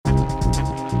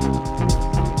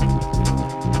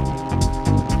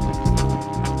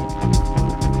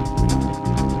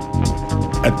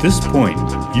At this point,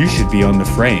 you should be on the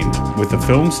frame with a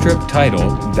film strip title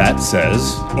that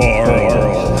says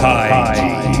Oral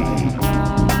Hygiene.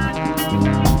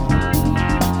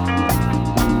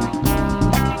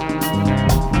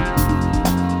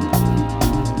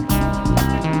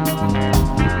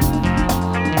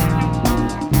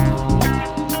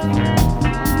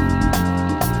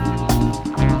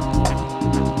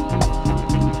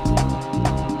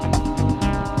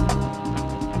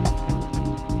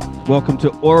 Welcome to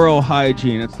Oral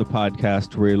Hygiene. It's the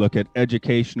podcast where we look at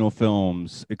educational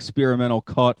films, experimental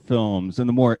cult films, and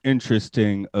the more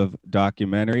interesting of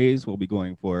documentaries. We'll be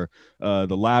going for the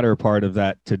latter part of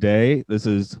that today. This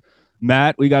is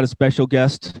Matt. We got a special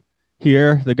guest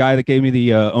here, the guy that gave me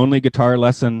the only guitar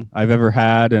lesson I've ever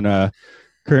had, and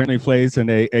currently plays in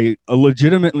a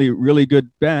legitimately really good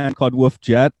band called Wolf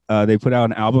Jet. They put out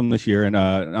an album this year, and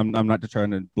I'm not trying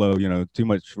to blow too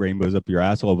much rainbows up your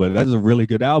asshole, but that's a really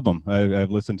good album. I've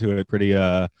listened to it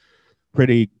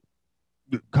pretty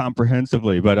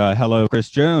comprehensively. But hello,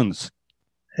 Chris Jones.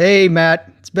 Hey,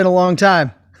 Matt. It's been a long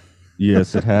time.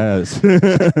 Yes, it has.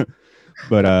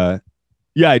 But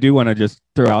yeah, I do want to just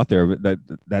throw out there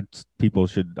that people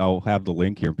should. I'll have the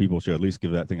link here. People should at least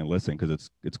give that thing a listen because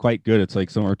it's quite good. It's like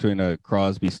somewhere between a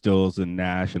Crosby, Stills, and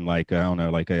Nash, and like I don't know,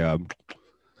 like a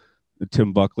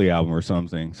Tim Buckley album or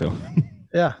something. So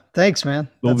yeah, thanks, man.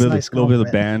 A little bit of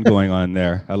the band going on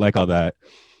there. I like all that.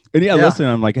 And yeah, listen,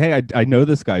 I'm like, hey, I know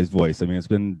this guy's voice. I mean, it's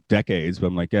been decades, but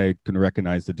I'm like, I can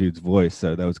recognize the dude's voice.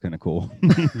 So that was kind of cool.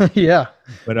 Yeah.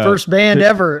 But, first band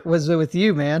ever was with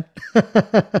you, man.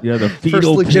 Yeah, the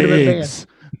Fetal Pigs.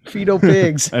 Fetal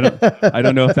Pigs. I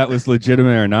don't know if that was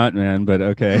legitimate or not, man, but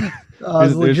okay. It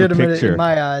was legitimate in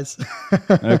my eyes.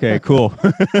 Okay, cool.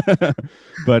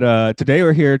 But today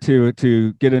we're here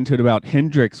to get into it about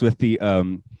Hendrix with the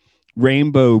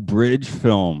Rainbow Bridge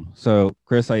film. So,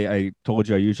 Chris, I told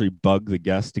you I usually bug the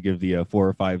guest to give the 4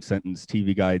 or 5 sentence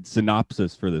TV guide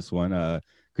synopsis for this one.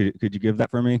 Could you give that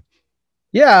for me?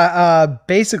 Yeah,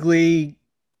 basically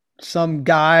some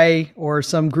guy or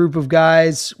some group of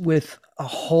guys with a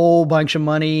whole bunch of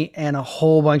money and a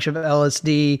whole bunch of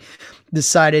LSD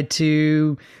decided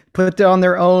to put on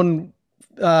their own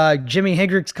Jimi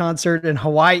Hendrix concert in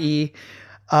Hawaii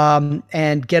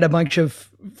and get a bunch of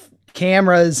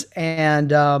cameras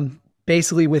and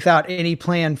basically without any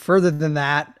plan further than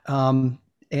that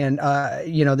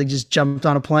they just jumped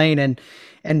on a plane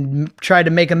and tried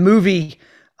to make a movie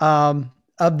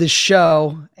of the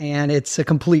show, and it's a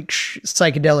complete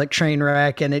psychedelic train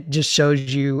wreck, and it just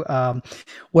shows you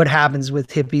what happens with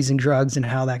hippies and drugs and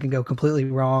how that can go completely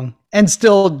wrong, and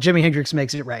still Jimi Hendrix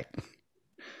makes it right.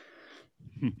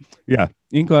 Yeah,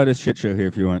 you can go out a shit show here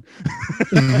if you want.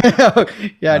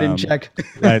 Yeah, I didn't check.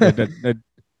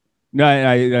 No,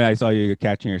 I saw you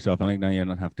catching yourself. I'm like, no, you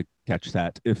don't have to catch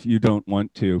that if you don't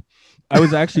want to. I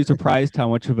was actually surprised how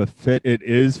much of a fit it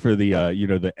is for the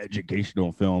the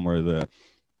educational film or the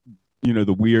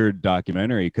weird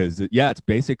documentary, because it's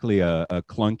basically a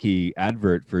clunky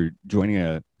advert for joining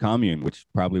a commune, which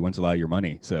probably wants a lot of your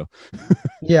money. So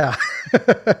yeah.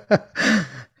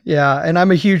 Yeah, and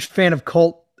I'm a huge fan of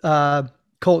cult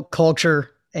culture,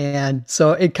 and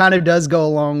so it kind of does go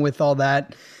along with all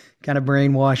that kind of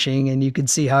brainwashing, and you can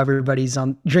see how everybody's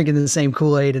drinking the same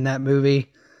Kool-Aid in that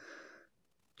movie.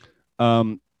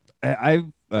 I'm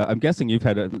guessing you've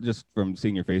had just from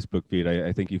seeing your Facebook feed,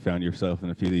 I think you found yourself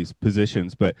in a few of these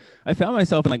positions, but I found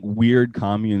myself in like weird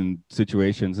commune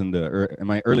situations in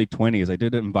my early 20s. I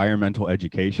did environmental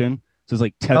education. So it's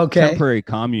like temporary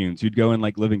communes. You'd go and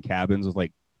like live in cabins with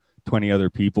like 20 other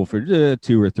people for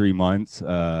 2 or 3 months.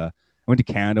 I went to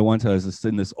Canada once. I was just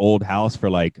in this old house for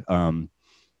like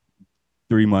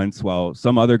 3 months while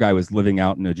some other guy was living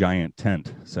out in a giant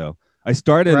tent. So I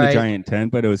started in the giant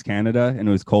tent, but it was Canada and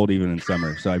it was cold even in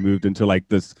summer. So I moved into like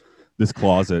this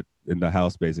closet in the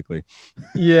house, basically.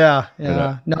 Yeah.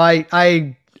 Yeah. No,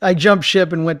 I jumped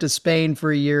ship and went to Spain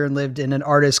for a year and lived in an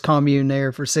artist commune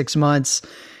there for 6 months.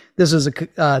 This was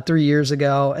 3 years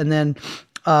ago. And then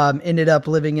ended up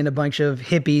living in a bunch of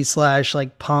hippie /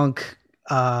 like punk,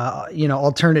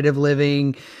 alternative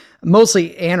living,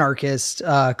 mostly anarchist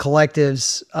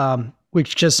collectives,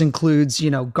 which just includes,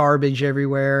 garbage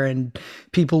everywhere and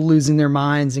people losing their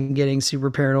minds and getting super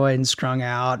paranoid and strung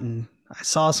out. And I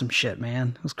saw some shit,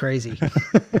 man. It was crazy.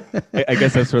 I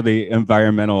guess that's where the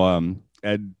environmental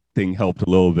ed thing helped a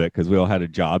little bit, because we all had a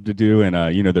job to do, and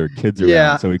there were kids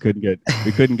around, so we couldn't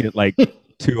get like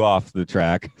too off the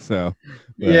track. So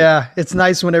yeah, it's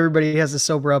nice when everybody has to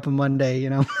sober up on Monday,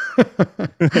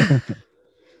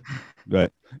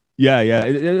 But yeah,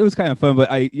 it was kind of fun.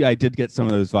 But I did get some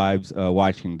of those vibes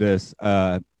watching this.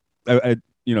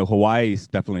 Hawaii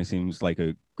definitely seems like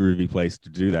a groovy place to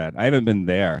do that. I haven't been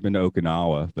there. I've been to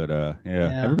Okinawa, but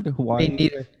yeah. Ever been to Hawaii? Me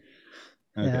neither.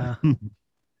 Okay. Yeah.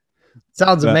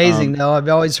 Sounds amazing though. I've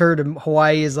always heard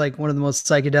Hawaii is like one of the most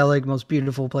psychedelic, most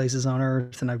beautiful places on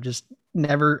earth. And I've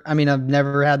never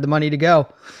had the money to go,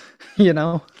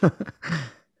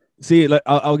 See,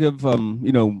 I'll give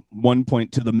 1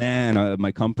 point to the man,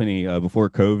 my company, before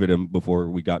COVID and before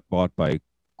we got bought by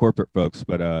corporate folks,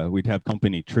 but we'd have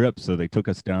company trips, so they took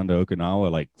us down to Okinawa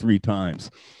like 3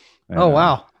 times. And, oh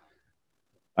wow.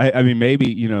 I mean,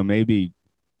 maybe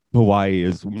Hawaii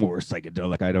is more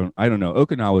psychedelic. I don't know.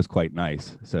 Okinawa is quite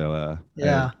nice, so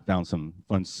yeah, I found some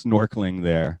fun snorkeling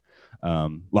there.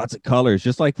 Lots of colors,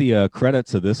 just like the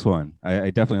credits of this one. I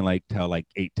definitely liked how like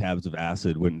 8 tabs of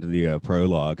acid went into the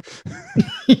prologue.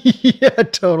 Yeah,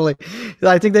 totally.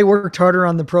 I think they worked harder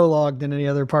on the prologue than any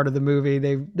other part of the movie.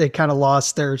 They kind of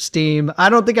lost their steam. I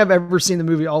don't think I've ever seen the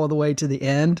movie all the way to the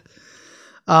end.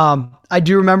 I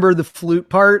do remember the flute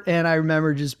part, and I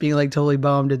remember just being like totally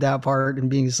bummed at that part and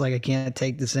being just like, I can't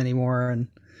take this anymore, and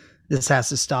this has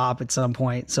to stop at some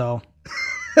point. So,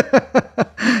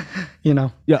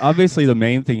 Yeah, obviously the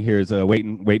main thing here is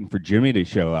waiting for Jimmy to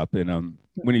show up, and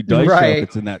when he does show up,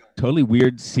 it's in that totally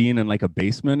weird scene in like a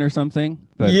basement or something.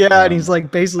 But, yeah, and he's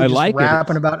like basically just like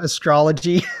rapping about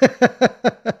astrology.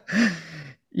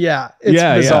 Yeah, it's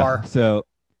bizarre. Yeah. So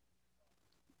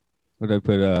what I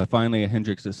put, finally,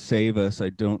 Hendrix to save us. I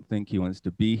don't think he wants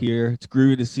to be here. It's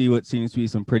groovy to see what seems to be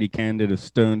some pretty candid of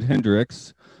stoned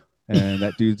Hendrix, and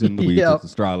that dude's in the weeds with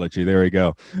astrology. There we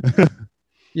go.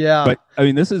 Yeah. But I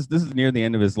mean, this is near the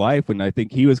end of his life, and I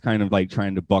think he was kind of like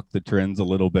trying to buck the trends a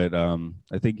little bit.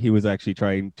 I think he was actually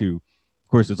trying to, of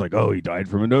course, it's like, oh, he died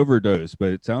from an overdose,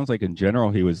 but it sounds like in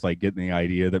general he was like getting the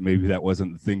idea that maybe that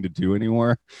wasn't the thing to do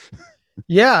anymore.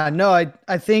 Yeah, no,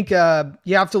 I think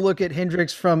you have to look at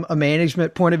Hendrix from a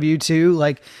management point of view too.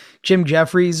 Like Jim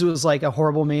Jeffries was like a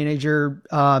horrible manager,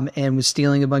 and was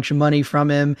stealing a bunch of money from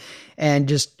him and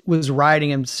just was riding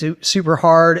him super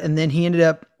hard. And then he ended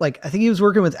up I think he was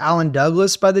working with Alan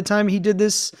Douglas by the time he did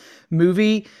this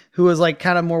movie, who was like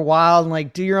kind of more wild and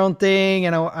like, do your own thing.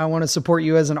 And I want to support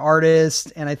you as an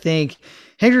artist. And I think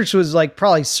Hendrix was like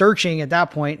probably searching at that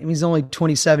point. I mean, he's only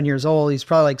 27 years old. He's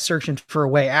probably like searching for a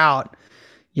way out.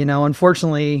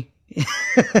 Unfortunately,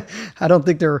 I don't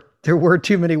think there were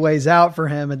too many ways out for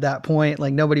him at that point.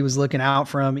 Like nobody was looking out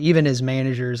for him. Even his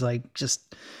managers,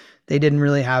 they didn't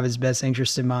really have his best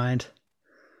interest in mind.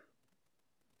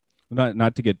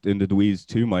 Not to get into the weeds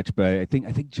too much, but I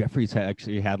think Jeffries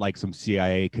actually had like some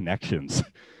CIA connections.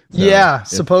 So yeah,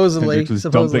 supposedly. Was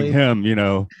dumping him,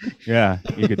 yeah,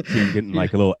 you could see him getting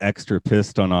like a little extra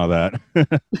pissed on all that.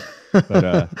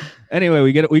 But anyway,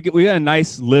 we got a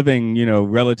nice living,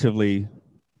 relatively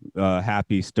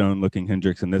happy stone-looking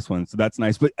Hendrix in this one, so that's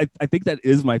nice. But I think that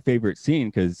is my favorite scene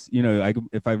because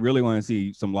if I really want to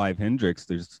see some live Hendrix,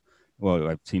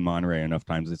 I've seen Monterey enough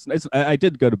times. I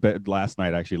did go to bed last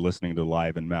night actually listening to the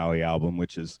Live in Maui album,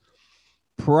 which is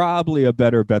probably a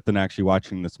better bet than actually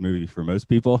watching this movie for most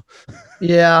people.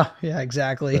 Yeah,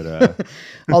 exactly. But,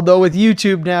 although with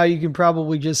YouTube now, you can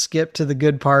probably just skip to the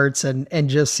good parts and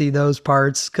just see those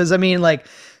parts. Cause I mean, like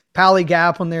Pally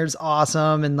Gap on there's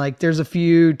awesome. And like, there's a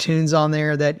few tunes on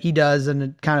there that he does in a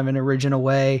kind of an original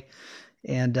way.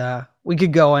 And, we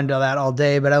could go into that all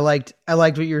day, but I liked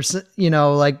what you're,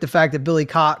 like the fact that Billy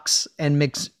Cox and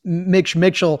Mitch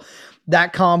Mitchell,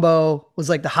 that combo was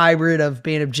like the hybrid of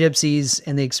Band of Gypsys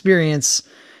and The Experience.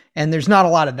 And there's not a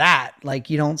lot of that. Like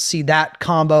you don't see that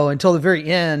combo until the very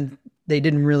end. They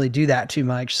didn't really do that too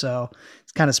much. So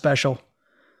it's kind of special.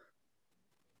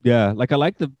 Yeah. Like I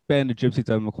like the Band of Gypsys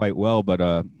album quite well, but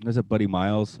there's a Buddy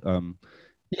Miles.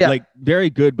 Yeah. Like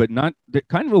very good, but not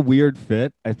kind of a weird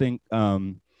fit. I think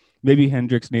maybe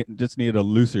Hendrix just needed a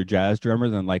looser jazz drummer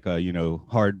than like a,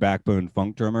 hard backbone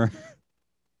funk drummer.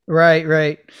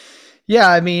 Right. Yeah,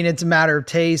 I mean, it's a matter of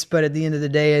taste, but at the end of the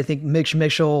day, I think Mitch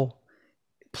Mitchell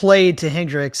played to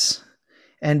Hendrix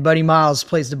and Buddy Miles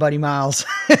plays to Buddy Miles.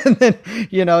 And then,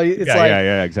 it's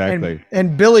yeah, exactly.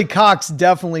 And Billy Cox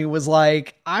definitely was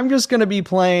like, I'm just going to be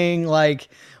playing like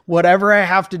whatever I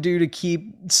have to do to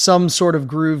keep some sort of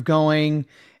groove going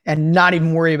and not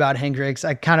even worry about Hendrix.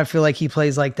 I kind of feel like he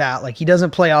plays like that. Like he doesn't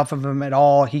play off of him at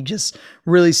all. He just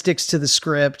really sticks to the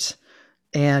script.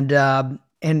 And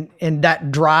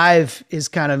that drive is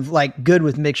kind of like good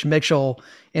with Mitch Mitchell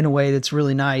in a way that's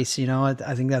really nice.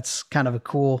 I think that's kind of a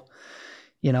cool,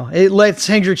 it lets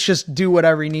Hendrix just do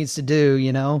whatever he needs to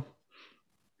do,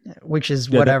 which is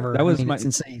whatever. That was it's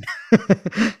insane.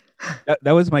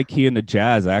 That was my key into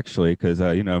jazz, actually, because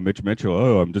Mitch Mitchell.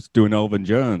 Oh, I'm just doing Elvin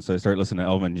Jones, so I start listening to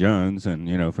Elvin Jones, and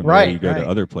from there you go to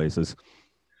other places.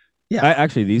 Yeah,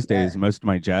 actually, these days most of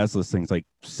my jazz listings like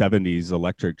 '70s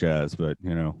electric jazz, but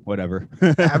whatever.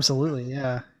 absolutely.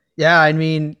 Yeah. I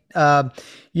mean, and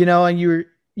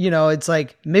it's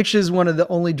like Mitch is one of the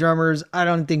only drummers. I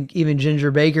don't think even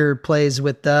Ginger Baker plays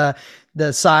with the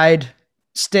side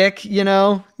stick.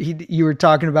 You were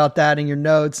talking about that in your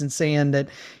notes and saying that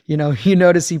you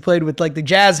notice he played with like the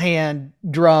jazz hand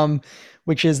drum,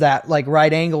 which is that like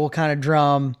right angle kind of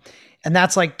drum, and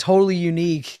that's like totally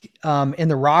unique in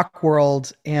the rock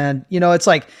world. And it's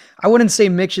like I wouldn't say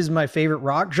Mitch is my favorite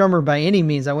rock drummer by any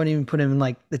means. I wouldn't even put him in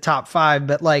like the top 5,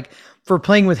 but like for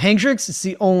playing with Hendrix, it's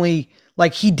the only,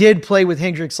 like, he did play with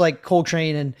Hendrix like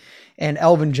Coltrane and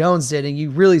Elvin Jones did, and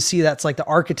you really see that's like the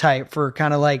archetype for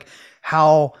kind of like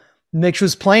how Mitch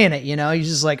was playing it. He's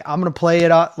just like, I'm gonna play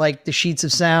it out, like the sheets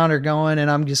of sound are going,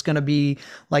 and I'm just gonna be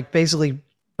like basically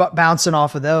bouncing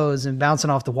off of those and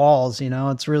bouncing off the walls.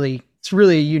 It's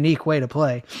really a unique way to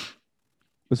play,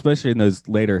 especially in those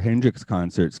later Hendrix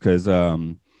concerts, because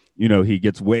he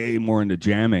gets way more into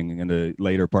jamming in the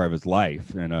later part of his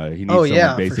life, and he needs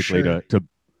someone basically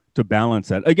to balance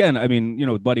that. Again, I mean,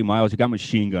 with Buddy Miles, you got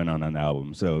Machine Gun on an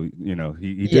album, so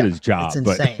he did his job.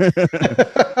 It's insane.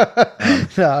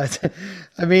 No,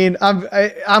 I mean,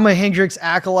 I'm a Hendrix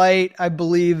acolyte. I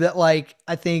believe that, like,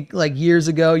 I think like years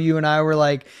ago, you and I were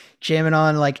like jamming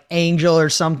on like Angel or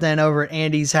something over at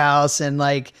Andy's house, and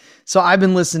like, so I've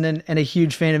been listening and a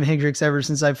huge fan of Hendrix ever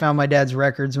since I found my dad's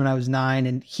records when I was 9,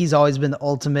 and he's always been the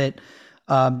ultimate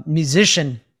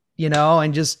musician,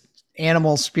 and just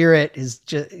animal spirit is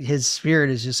just, his spirit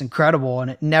is just incredible, and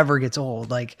it never gets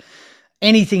old. Like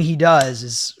anything he does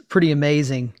is pretty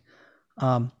amazing.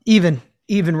 Even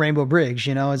Rainbow Bridge,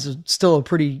 is still a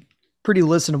pretty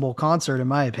listenable concert in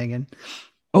my opinion.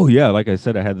 Oh yeah, like I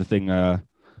said, I had the thing on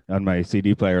my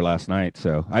CD player last night,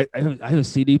 so I have a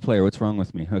CD player. What's wrong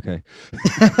with me? Okay.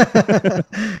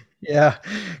 Yeah,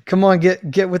 come on,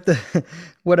 get with the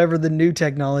whatever the new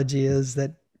technology is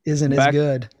that isn't as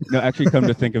good. No, actually, come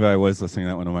to think of it, I was listening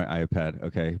to that one on my iPad.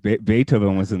 Okay.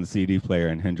 Beethoven was in the CD player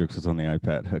and Hendrix was on the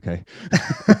iPad. Okay.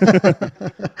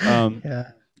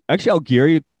 Yeah. Actually, I'll gear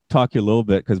you, talk you a little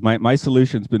bit, because my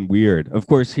solution's been weird. Of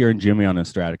course, hearing Jimmy on a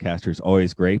Stratocaster is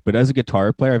always great, but as a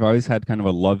guitar player, I've always had kind of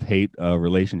a love-hate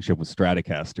relationship with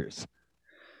Stratocasters.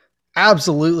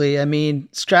 Absolutely. I mean,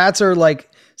 Strats are like,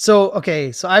 so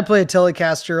I play a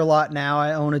Telecaster a lot now.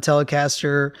 I own a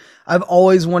Telecaster. I've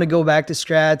always wanted to go back to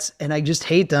Strats, and I just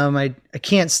hate them. I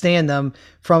can't stand them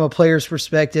from a player's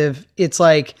perspective. It's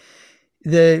like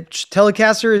the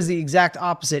Telecaster is the exact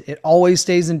opposite. It always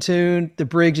stays in tune. The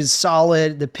bridge is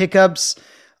solid. The pickups,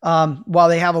 while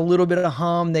they have a little bit of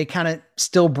hum, they kind of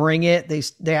still bring it.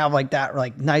 They have like that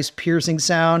like nice piercing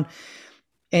sound,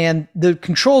 and the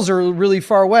controls are really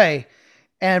far away.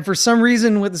 And for some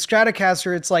reason with the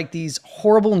Stratocaster, it's like these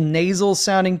horrible nasal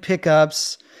sounding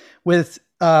pickups with,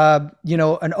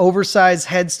 an oversized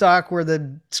headstock where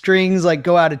the strings like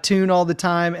go out of tune all the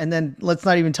time. And then let's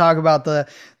not even talk about the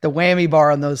whammy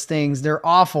bar on those things. They're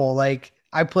awful. Like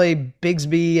I play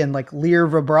Bigsby and like Lear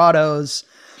vibratos.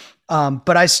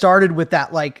 But I started with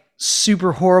that like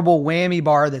super horrible whammy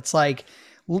bar. That's like,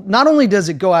 not only does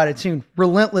it go out of tune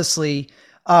relentlessly,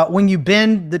 when you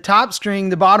bend the top string,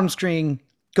 the bottom string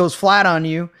goes flat on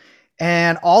you,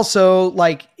 and also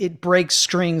like it breaks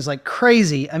strings like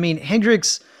crazy. I mean,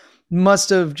 Hendrix must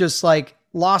have just like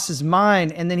lost his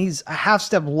mind, and then he's a half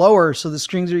step lower, so the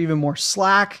strings are even more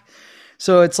slack.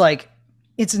 So it's like,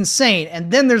 it's insane.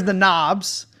 And then there's the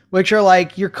knobs, which are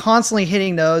like, you're constantly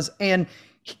hitting those, and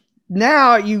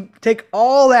now you take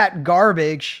all that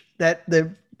garbage that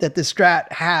the Strat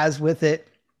has with it,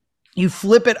 you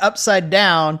flip it upside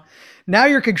down. Now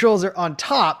your controls are on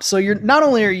top. So you're not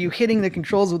only are you hitting the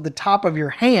controls with the top of your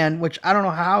hand, which I don't know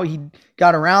how he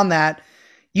got around that.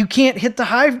 You can't hit the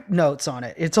high notes on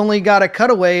it. It's only got a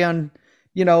cutaway on,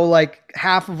 like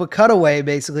half of a cutaway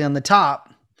basically on the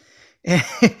top. Yeah,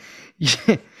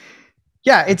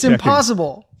 it's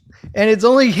impossible. And it's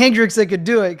only Hendrix that could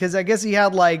do it, because I guess he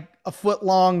had like a foot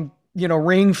long,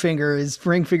 ring finger. His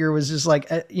ring finger was just like,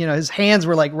 his hands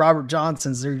were like Robert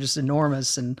Johnson's. They're just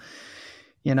enormous. And,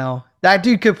 that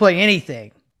dude could play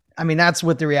anything. I mean, that's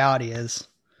what the reality is.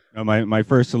 My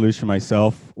first solution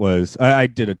myself was I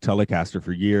did a Telecaster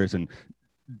for years and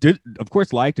of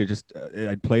course liked it. Just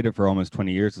I'd played it for almost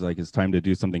 20 years. It's like it's time to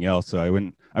do something else. So I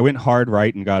went hard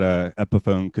right and got a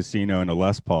Epiphone Casino and a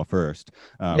Les Paul first.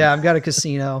 Yeah, I've got a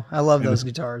Casino. I love those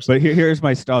guitars. But here's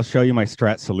I'll show you my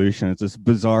Strat solution. It's this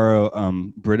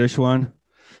Bizarro British one.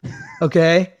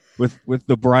 Okay. with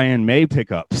the Brian May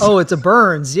pickups. Oh, it's a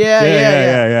Burns.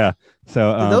 Yeah.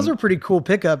 So those are pretty cool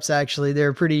pickups. Actually,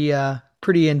 they're pretty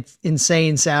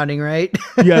insane sounding, right?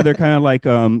 Yeah, they're kind of like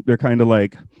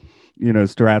Strats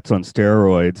on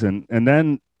steroids, and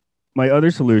then my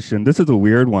other solution. This is a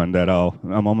weird one that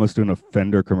I'm almost doing a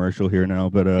Fender commercial here now,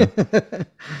 but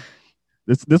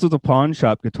this was a pawn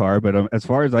shop guitar, but as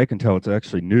far as I can tell, it's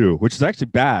actually new, which is actually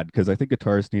bad because I think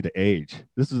guitarists need to age.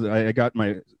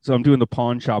 So I'm doing the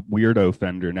pawn shop weirdo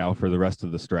Fender now for the rest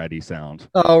of the Stratty sound.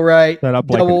 Oh, right. Set up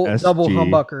double like an double SG.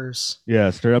 humbuckers. Yeah,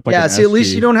 straight up like yeah. an See, at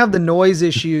least SG. you don't have the noise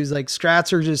issues. Like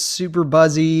Strats are just super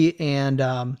buzzy,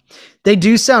 and they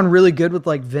do sound really good with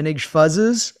like vintage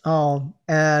fuzzes.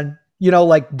 And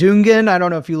like Dungan. I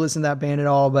don't know if you listen to that band at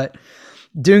all, but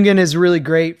Dungan is really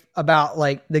great about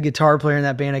like the guitar player in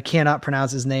that band. I cannot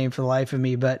pronounce his name for the life of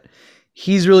me, but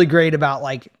he's really great about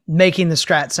like making the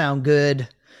Strat sound good,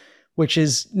 which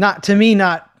is not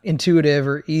intuitive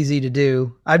or easy to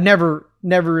do. I've never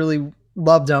really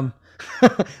loved them.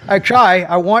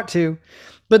 I want to,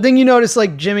 but then you notice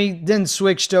like Jimmy then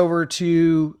switched over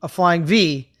to a Flying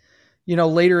V,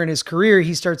 later in his career,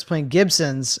 he starts playing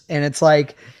Gibsons, and it's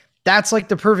like, that's like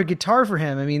the perfect guitar for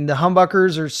him. I mean, the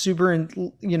humbuckers are super,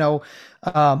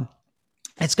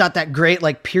 it's got that great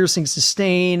like piercing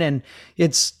sustain, and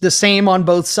it's the same on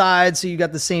both sides. So you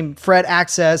got the same fret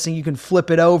access, and you can flip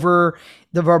it over.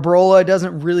 The vibrola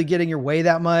doesn't really get in your way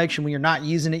that much. And when you're not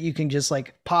using it, you can just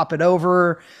like pop it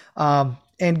over.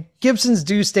 And Gibsons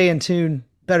do stay in tune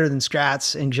better than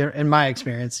Strats in my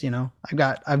experience.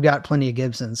 I've got plenty of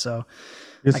Gibsons, so.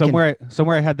 Yeah,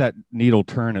 somewhere I had that needle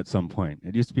turn at some point.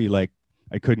 It used to be like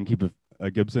I couldn't keep a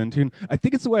Gibson tune. I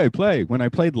think it's the way I play. When I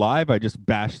played live, I just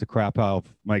bashed the crap out of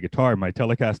my guitar. My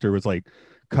Telecaster was like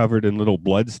covered in little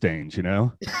blood stains, Yeah.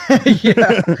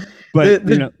 But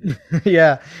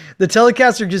yeah, the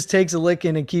Telecaster just takes a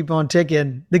licking and keep on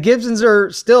ticking. The Gibsons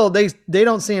are still they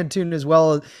don't stay in tune as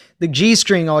well. The G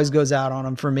string always goes out on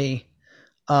them for me.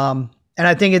 And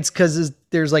I think it's because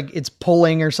there's like it's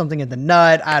pulling or something at the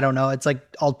nut. I don't know. It's like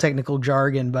all technical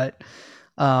jargon, but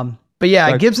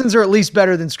yeah, Gibsons are at least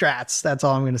better than Strats. That's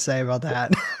all I'm going to say about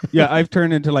that. Yeah, I've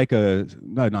turned into like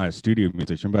not a studio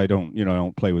musician, but I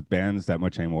don't play with bands that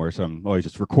much anymore. So I'm always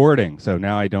just recording. So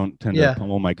now I don't tend to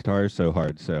pummel my guitars so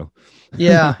hard. So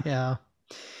yeah.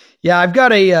 I've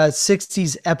got a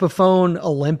 60s Epiphone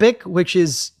Olympic, which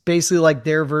is basically like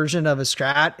their version of a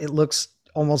Strat. It looks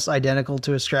almost identical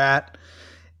to a Strat.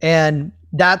 And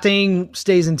that thing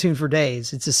stays in tune for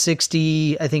days. It's a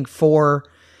 60, I think 4.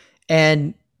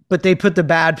 But they put the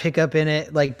bad pickup in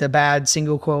it, like the bad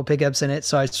single coil pickups in it.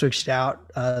 So I switched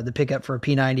out the pickup for a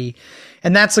P90.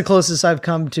 And that's the closest I've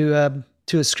come to a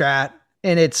Strat.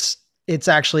 And it's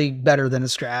actually better than a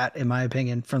Strat, in my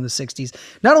opinion, from the 60s.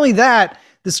 Not only that,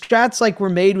 the Strats like were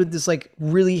made with this like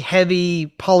really heavy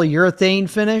polyurethane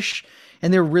finish,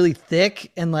 and they're really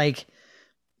thick, and like,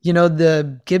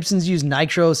 the Gibsons use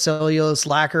nitrocellulose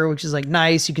lacquer, which is like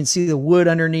nice. You can see the wood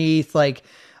underneath. Like,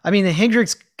 I mean, the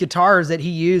Hendrix guitars that he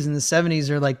used in the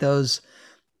 70s are like those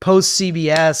post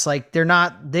CBS. Like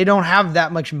they don't have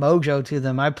that much mojo to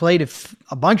them. I played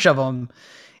a bunch of them,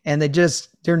 and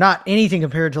they're not anything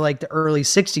compared to like the early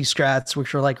 60s Strats,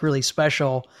 which were like really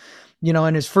special.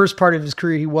 In his first part of his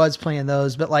career, he was playing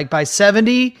those, but like by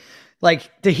 70,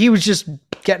 he was just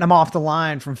getting them off the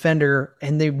line from Fender,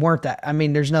 and they weren't that. I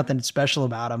mean, there's nothing special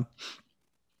about them.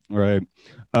 Right.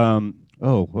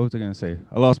 What was I going to say?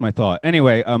 I lost my thought.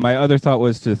 Anyway, my other thought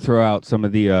was to throw out some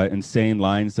of the insane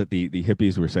lines that the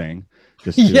hippies were saying.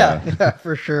 Just to, yeah,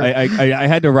 for sure. I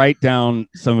had to write down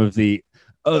some of the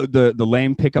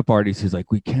lame pickup artists who's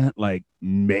like, we can't like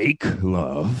make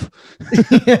love.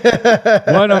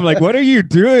 One, I'm like, what are you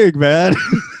doing, man?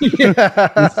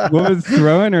 This woman's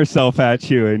throwing herself at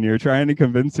you, and you're trying to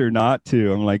convince her not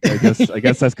to. I'm like, I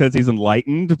guess that's because he's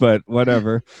enlightened, but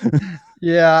whatever.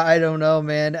 Yeah, I don't know,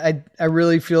 man. I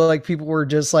really feel like people were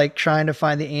just like trying to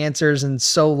find the answers and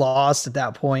so lost at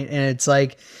that point. And it's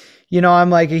like, I'm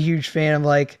like a huge fan of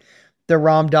like the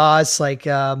Ram Dass, like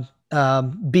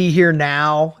Be Here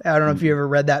Now. I don't know if you ever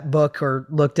read that book or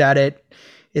looked at it.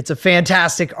 It's a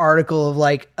fantastic article of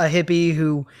like a hippie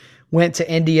who went to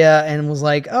India and was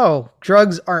like, oh,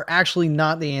 drugs are actually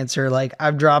not the answer. Like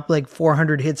I've dropped like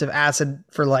 400 hits of acid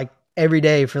for like every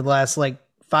day for the last like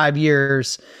 5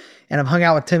 years. And I've hung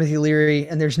out with Timothy Leary,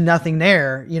 and there's nothing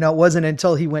there. It wasn't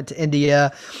until he went to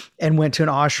India and went to an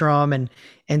ashram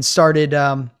and started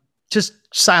just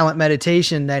silent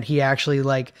meditation that he actually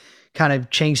like kind of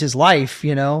changed his life.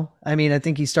 I mean, I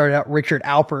think he started out Richard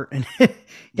Alpert and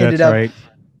ended up,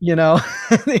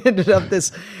 they ended up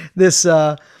this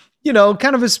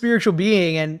kind of a spiritual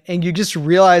being, and you just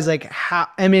realize like how,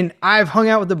 I mean, I've hung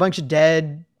out with a bunch of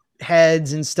dead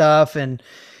heads and stuff, and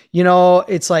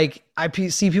it's like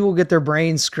see people get their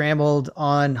brains scrambled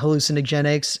on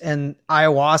hallucinogenics and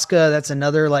ayahuasca. That's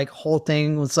another like whole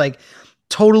thing. It's like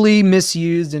totally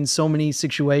misused in so many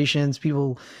situations.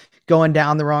 People going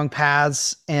down the wrong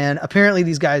paths. And apparently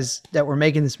these guys that were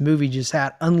making this movie just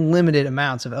had unlimited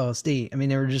amounts of LSD. I mean,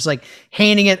 they were just like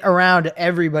handing it around to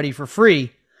everybody for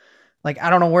free. Like, I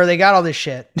don't know where they got all this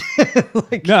shit.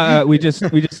 Like, no, we just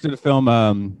did a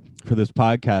film for this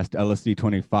podcast, LSD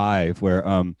 25, where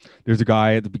there's a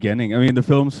guy at the beginning. I mean, the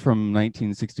film's from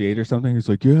 1968 or something. He's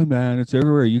like, yeah, man, it's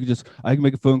everywhere. I can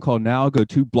make a phone call now, go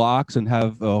 2 blocks and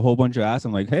have a whole bunch of ass.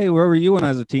 I'm like, hey, where were you when I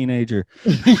was a teenager?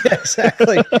 Yeah,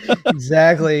 exactly.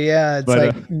 Exactly. Yeah.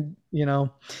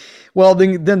 It's well,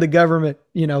 then the government,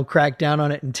 cracked down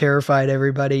on it and terrified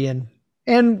everybody. And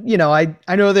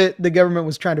I know that the government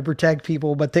was trying to protect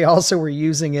people, but they also were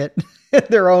using it in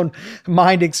their own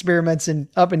mind experiments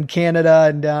up in Canada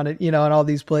and down at, in all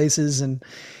these places. And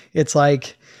it's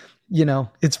like,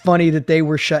 it's funny that they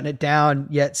were shutting it down,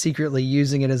 yet secretly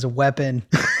using it as a weapon.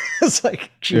 It's like,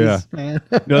 geez, man.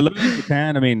 No, living in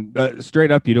Japan, I mean,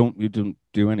 straight up, you don't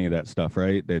do any of that stuff,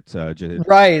 right? It's just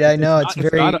right. I know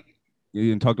you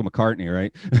can talk to McCartney,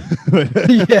 right?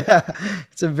 Yeah,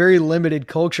 it's a very limited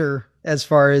culture as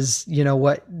far as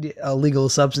what illegal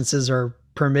substances are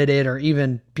permitted or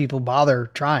even people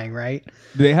bother trying, right?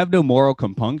 They have no moral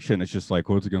compunction. It's just like,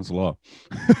 what's against the law?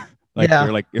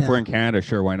 They're like, if we're in Canada,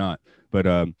 sure, why not? But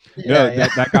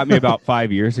that got me about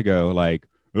 5 years ago. Like,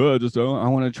 I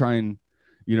want to try and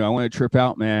I want to trip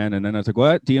out, man. And then I was like,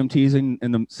 what? DMT's in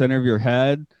the center of your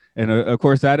head? And of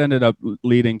course, that ended up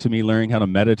leading to me learning how to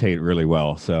meditate really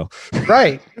well. So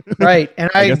right. And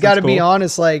I got to be cool.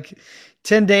 honest, like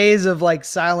 10 days of like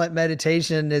silent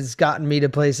meditation has gotten me to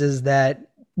places that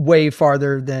way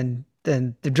farther than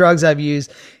the drugs I've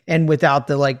used, and without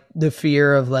the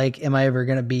fear of like, am I ever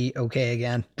going to be okay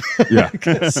again? Yeah.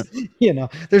 Because,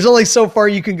 there's only so far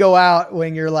you can go out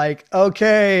when you're like,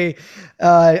 okay,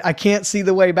 I can't see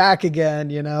the way back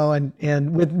again,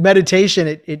 and with meditation,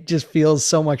 it just feels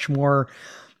so much more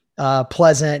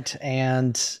pleasant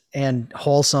and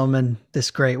wholesome in this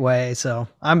great way. So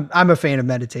I'm a fan of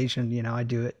meditation. I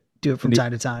do it from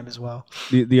time to time as well.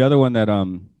 The other one that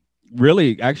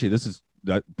really, actually, this is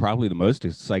probably the most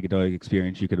psychedelic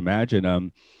experience you could imagine.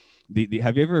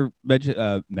 Have you ever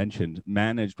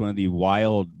managed one of the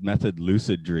wild method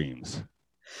lucid dreams?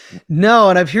 No,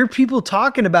 and I've heard people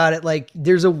talking about it. Like,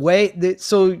 there's a way that.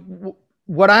 So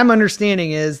what I'm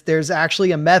understanding is there's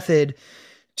actually a method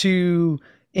to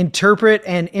interpret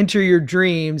and enter your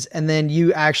dreams, and then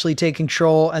you actually take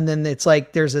control. And then it's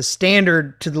like there's a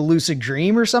standard to the lucid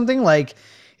dream or something. Like,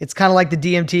 it's kind of like the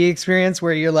DMT experience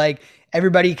where you're like,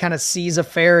 everybody kind of sees a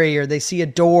fairy or they see a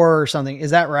door or something.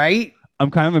 Is that right? I'm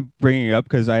kind of bringing it up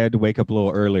because I had to wake up a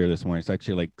little earlier this morning. It's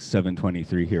actually like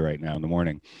 7:23 here right now in the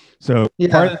morning. So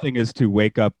part of the thing is to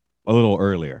wake up a little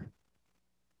earlier.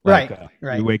 Like,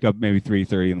 right. You wake up maybe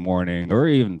 3:30 in the morning or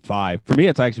even 5. For me,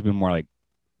 it's actually been more like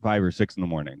 5 or 6 in the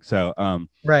morning. So,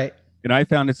 right. And I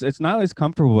found it's not as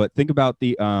comfortable, but think about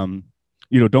the,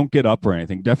 don't get up or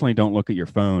anything. Definitely don't look at your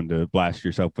phone to blast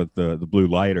yourself with the blue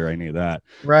light or any of that.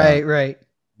 Right, right.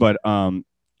 But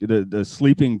the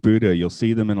sleeping Buddha, you'll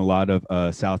see them in a lot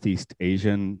of Southeast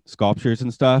Asian sculptures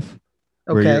and stuff.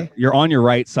 Okay. You're on your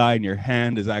right side and your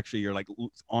hand is actually, you're like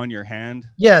on your hand.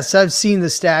 Yes, I've seen the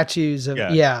statues of,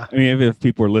 yeah. I mean, if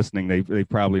people are listening, they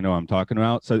probably know what I'm talking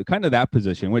about. So kind of that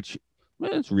position, which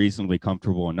it's reasonably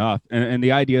comfortable enough. And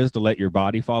the idea is to let your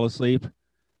body fall asleep.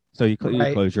 So you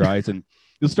close your eyes and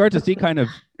you'll start to see kind of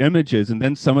images, and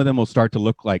then some of them will start to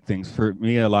look like things. For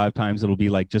me, a lot of times it'll be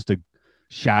like just a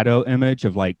shadow image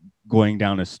of like going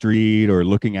down a street or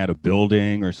looking at a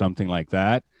building or something like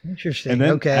that. Interesting. And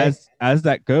then as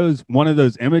that goes, one of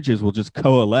those images will just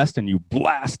coalesce and you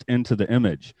blast into the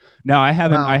image. Now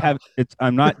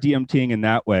I'm not DMTing in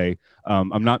that way.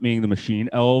 I'm not meaning the machine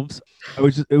elves.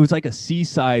 It was like a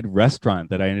seaside restaurant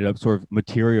that I ended up sort of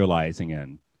materializing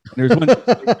in. There's one I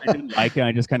didn't like it.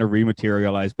 I just kind of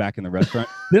rematerialized back in the restaurant.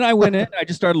 Then I went in. I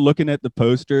just started looking at the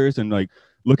posters and like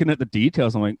looking at the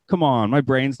details. I'm like, come on, my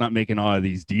brain's not making all of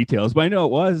these details. But I know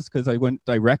it was because I went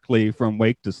directly from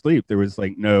wake to sleep. There was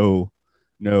like no,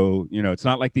 it's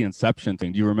not like the Inception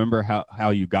thing. Do you remember how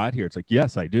you got here? It's like,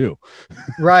 yes, I do.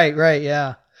 Right,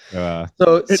 yeah.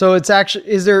 So it's actually,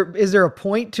 is there a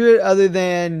point to it other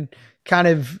than kind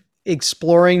of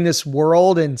exploring this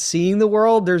world and seeing the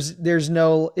world. There's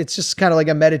no, it's just kind of like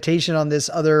a meditation on this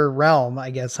other realm, I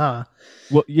guess, huh?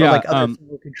 Well, yeah, or like other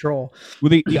control. Well,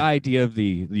 the idea of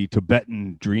the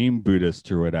Tibetan dream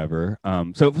Buddhist or whatever.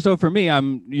 So for me,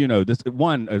 I'm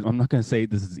I'm not going to say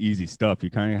this is easy stuff.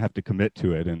 You kind of have to commit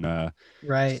to it and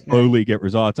slowly get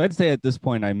results. I'd say at this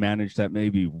point, I manage that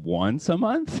maybe once a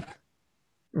month.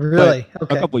 Really? But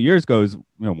okay. A couple of years ago, it was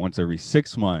once every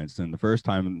 6 months, and the first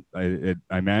time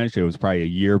I managed it was probably a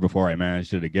year before I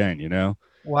managed it again.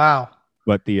 Wow.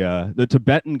 But the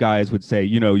Tibetan guys would say,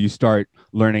 you start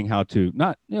learning how to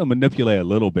not manipulate a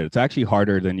little bit. It's actually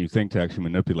harder than you think to actually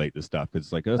manipulate this stuff, because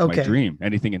it's like, oh, it's my dream.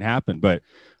 Anything can happen. But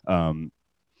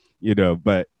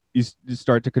but you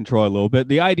start to control a little bit.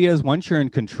 The idea is once you're in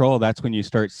control, that's when you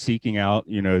start seeking out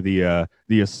the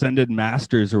ascended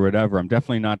masters or whatever. I'm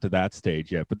definitely not to that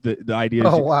stage yet. But the idea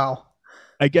is, wow,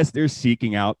 I guess they're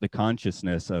seeking out the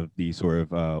consciousness of the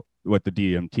sort of what the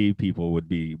DMT people would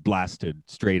be blasted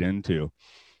straight into.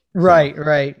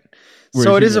 Right.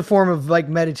 So it is a form of like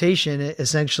meditation.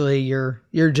 Essentially,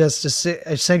 you're just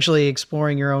essentially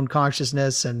exploring your own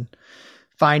consciousness and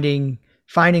finding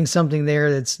something there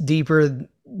that's deeper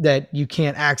that you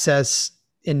can't access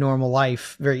in normal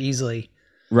life very easily.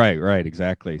 Right,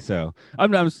 exactly. So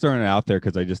I'm just throwing it out there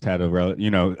because I just had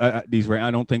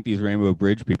I don't think these Rainbow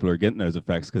Bridge people are getting those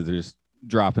effects because they're just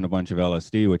dropping a bunch of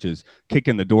LSD, which is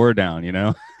kicking the door down,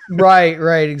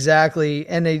 Right, exactly.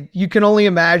 And you can only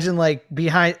imagine like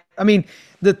behind, I mean,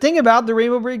 the thing about the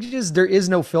Rainbow Bridge is there is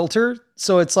no filter.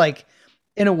 So it's like,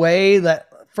 in a way that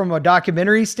from a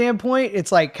documentary standpoint, it's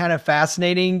like kind of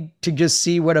fascinating to just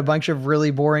see what a bunch of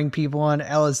really boring people on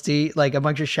LSD, like a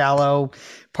bunch of shallow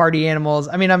party animals.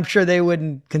 I mean, I'm sure they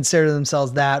wouldn't consider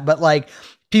themselves that, but like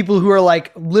people who are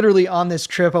like literally on this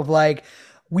trip of like,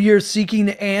 we are seeking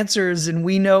the answers and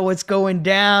we know what's going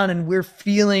down and we're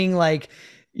feeling like,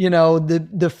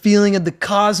 the feeling of the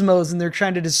cosmos, and they're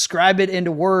trying to describe it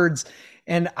into words.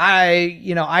 And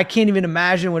I can't even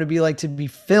imagine what it'd be like to be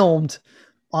filmed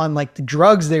on like the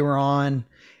drugs they were on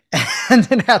and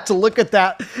then have to look at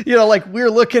that, like we're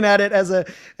looking at it as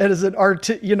an art,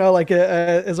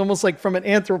 as almost like from an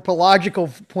anthropological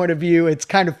point of view. It's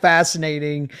kind of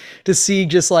fascinating to see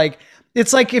just like,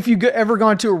 it's like if you ever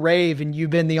gone to a rave and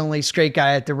you've been the only straight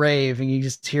guy at the rave and you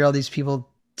just hear all these people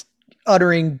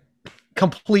uttering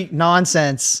complete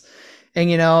nonsense. And,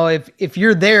 if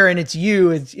you're there and it's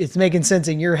you, it's making sense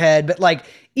in your head. But like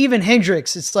even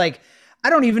Hendrix, it's like, I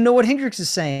don't even know what Hendrix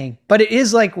is saying, but it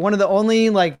is like one of the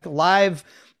only like live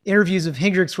interviews of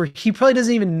Hendrix where he probably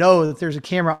doesn't even know that there's a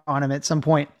camera on him at some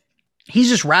point. He's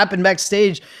just rapping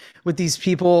backstage with these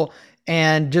people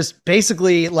and just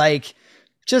basically like,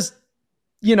 just,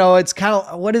 it's kind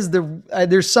of, what is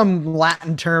there's some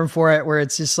Latin term for it where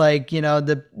it's just like, he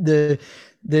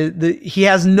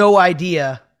has no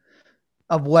idea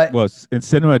of what. Well, in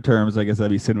cinema terms, I guess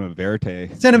that'd be cinema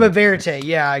verite. Cinema verite,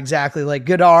 yeah, exactly. Like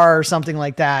Godard or something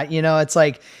like that. It's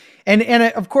like, and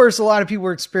of course, a lot of people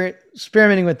were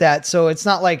experimenting with that. So it's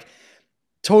not like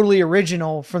totally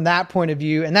original from that point of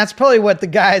view. And that's probably what the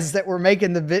guys that were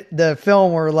making the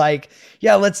film were like,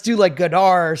 yeah, let's do like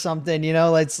Godard or something.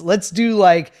 Let's do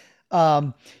like,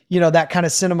 that kind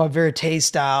of cinema verite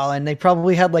style. And they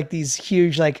probably had like these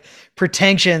huge like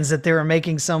pretensions that they were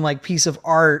making some like piece of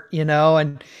art,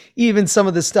 and even some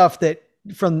of the stuff that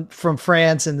from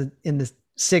France in the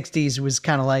 60s was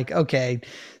kind of like, okay,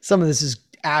 some of this is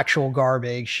actual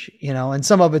garbage, and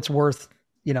some of it's worth,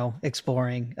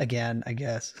 exploring again, I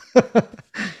guess.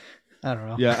 I don't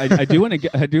know. Yeah. I do want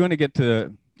to get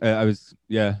to,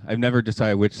 I've never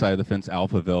decided which side of the fence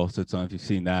Alphaville sits on. If you've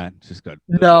seen that, it's just got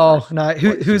no.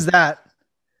 Who's that?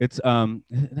 It's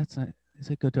that's not, is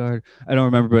it Godard? I don't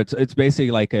remember, but it's basically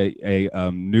like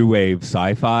a new wave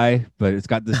sci-fi, but it's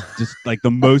got this just like the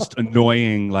most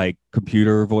annoying like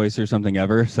computer voice or something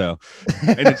ever. So,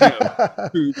 and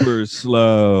it's super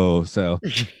slow. So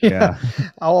yeah.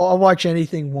 I'll watch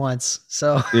anything once.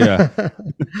 So yeah.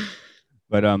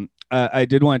 But I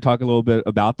did want to talk a little bit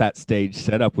about that stage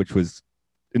setup, which was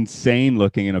insane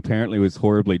looking and apparently was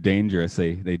horribly dangerous.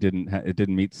 It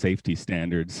didn't meet safety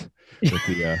standards. With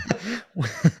the,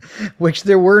 which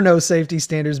there were no safety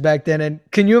standards back then. And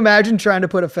can you imagine trying to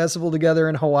put a festival together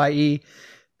in Hawaii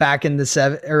back in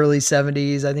the early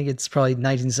 70s? I think it's probably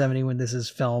 1970 when this is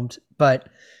filmed, but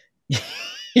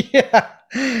yeah,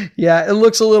 it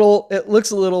looks a little bit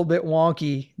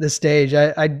wonky, the stage.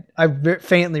 I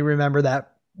faintly remember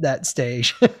that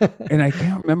stage. And I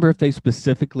can't remember if they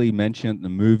specifically mentioned in the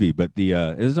movie, but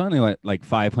it was only like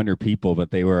 500 people, but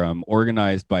they were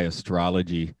organized by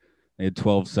astrology. They had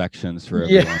 12 sections for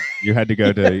everyone. You had to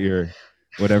go to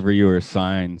whatever you were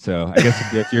assigned. So I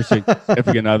guess if your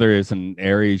significant other is an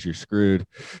Aries, you're screwed.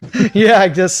 Yeah, I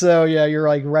guess so. Yeah, you're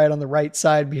like right on the right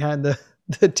side behind the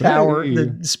tower, Hey.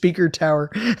 the speaker tower.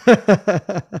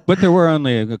 But there were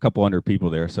only a couple hundred people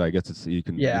there, so I guess it's you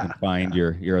can find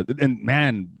yeah. your and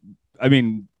man, I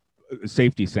mean,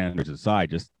 safety standards aside,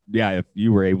 just if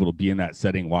you were able to be in that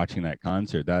setting watching that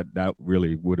concert, that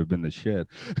really would have been the shit.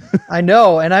 I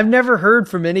know, and I've never heard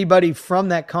from anybody from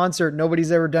that concert.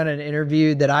 Nobody's ever done an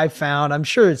interview that I found. I'm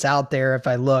sure it's out there if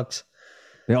I looked.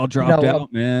 They all dropped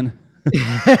out, man.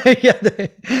 Yeah,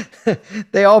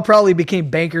 they all probably became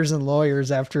bankers and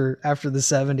lawyers after the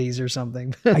 70s or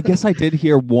something. I guess I did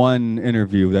hear one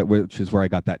interview which is where I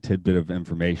got that tidbit of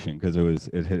information, because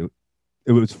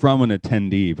it was from an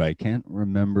attendee, but I can't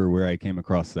remember where I came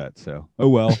across that. So, oh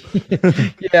well.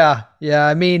 Yeah.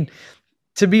 I mean,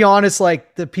 to be honest,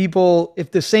 like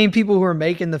if the same people who are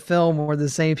making the film were the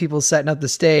same people setting up the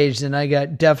stage, then I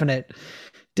got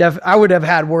I would have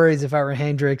had worries if I were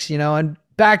Hendrix, and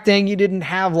back then you didn't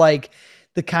have like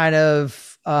the kind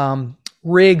of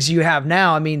rigs you have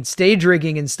now. I mean, stage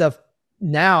rigging and stuff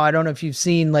now, I don't know if you've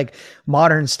seen like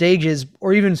modern stages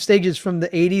or even stages from the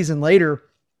 80s and later,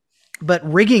 but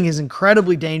rigging is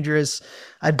incredibly dangerous.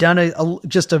 I've done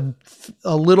just a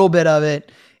little bit of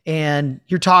it, and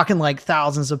you're talking like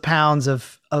thousands of pounds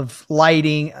of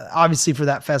lighting. Obviously for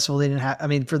that festival, they didn't have, I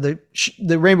mean, for the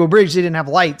Rainbow Bridge, they didn't have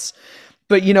lights.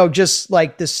 But, just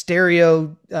like the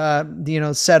stereo,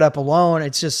 setup alone,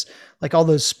 it's just like all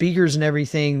those speakers and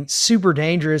everything, super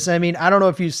dangerous. I mean, I don't know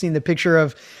if you've seen the picture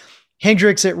of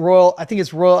Hendrix at Royal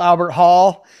Albert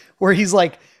Hall, where he's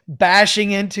like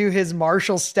bashing into his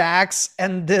Marshall stacks,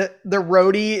 and the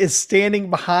roadie is standing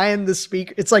behind the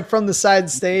speaker. It's like from the side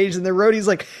stage, and the roadie's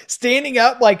like standing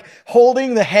up, like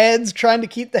holding the heads, trying to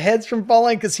keep the heads from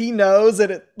falling, because he knows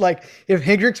that if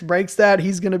Hendrix breaks that,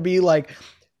 he's going to be like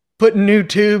putting new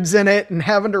tubes in it and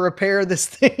having to repair this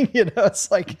thing.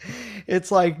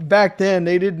 It's like back then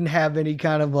they didn't have any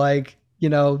kind of like,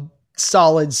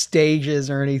 solid stages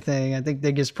or anything. I think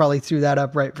they just probably threw that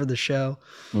up right for the show.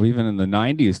 Well, even in the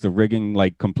 90s, the rigging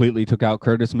like completely took out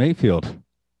Curtis Mayfield.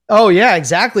 Oh yeah,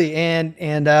 exactly. And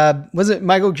was it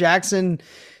Michael Jackson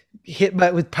hit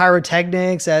with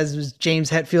pyrotechnics, as was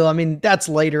James Hetfield? I mean, that's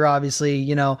later,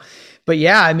 obviously, but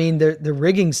yeah, I mean, the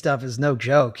rigging stuff is no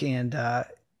joke.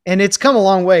 And it's come a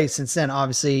long way since then,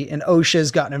 obviously. And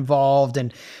OSHA's gotten involved,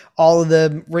 and all of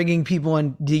the rigging people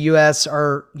in the US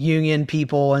are union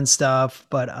people and stuff.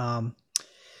 But,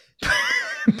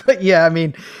 but yeah, I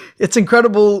mean, it's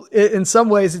incredible. In some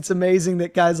ways, it's amazing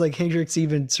that guys like Hendrix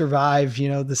even survive, the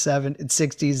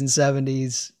 60s and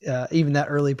 70s, even that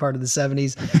early part of the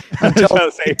 70s. Until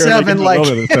the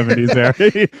 70s there.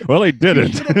 Well, he didn't.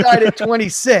 He should have died at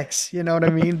 26, you know what I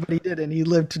mean? But he didn't. He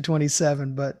lived to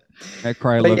 27. But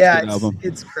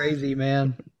it's crazy,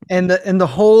 man. And the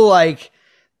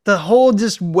whole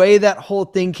just way that whole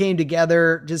thing came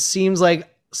together just seems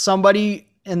like somebody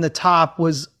in the top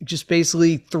was just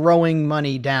basically throwing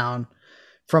money down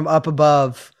from up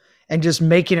above and just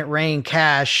making it rain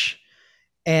cash.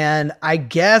 And I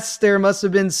guess there must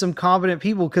have been some competent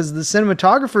people, because the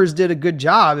cinematographers did a good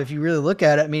job. If you really look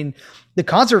at it, I mean, the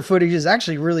concert footage is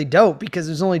actually really dope because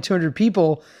there's only 200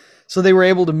 people. So they were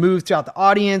able to move throughout the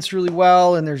audience really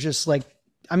well. And there's just like,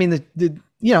 I mean, the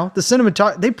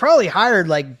cinematographer, they probably hired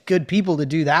like good people to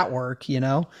do that work,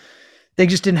 They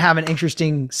just didn't have an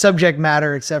interesting subject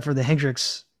matter except for the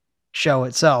Hendrix show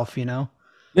itself,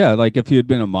 Yeah, like if you had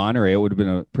been at Monterey, it would have been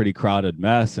a pretty crowded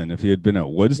mess. And if you had been at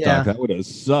Woodstock, that would have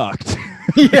sucked.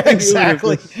 Yeah,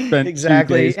 exactly.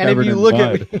 Exactly. And if you look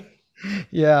at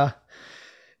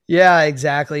Yeah,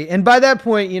 exactly. And by that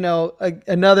point,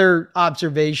 another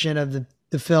observation of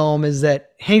the film is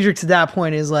that Hendrix at that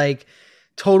point is like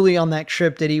totally on that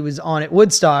trip that he was on at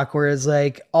Woodstock, where it's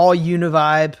like all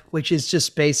Univibe, which is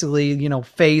just basically,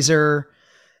 phaser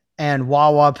and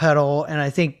wah-wah pedal. And I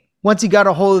think once he got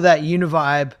a hold of that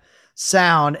Univibe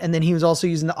sound, and then he was also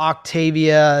using the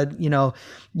Octavia,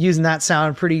 using that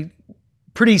sound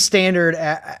pretty standard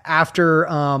after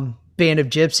Band of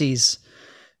Gypsies.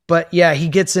 But yeah, he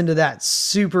gets into that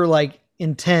super like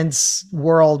intense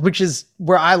world, which is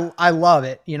where I love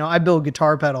it. I build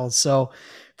guitar pedals. So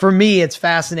for me, it's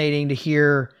fascinating to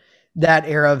hear that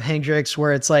era of Hendrix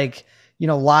where it's like,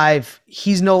 live,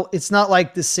 it's not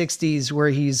like the 60s where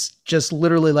he's just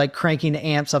literally like cranking the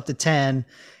amps up to 10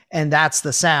 and that's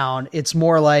the sound. It's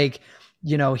more like,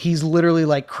 he's literally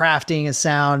like crafting a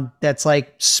sound that's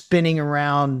like spinning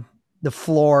around the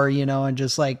floor, and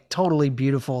just like totally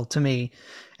beautiful to me.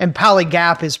 And Pally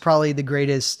Gap is probably the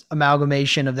greatest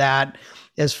amalgamation of that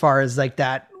as far as like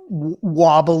that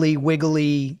wobbly,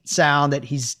 wiggly sound that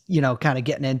he's, kind of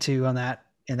getting into on that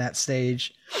in that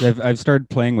stage. I've started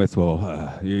playing with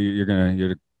you're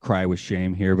gonna cry with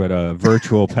shame here, but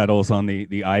virtual pedals on the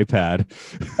iPad.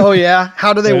 Oh yeah,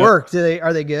 how do they work?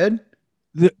 Are they good?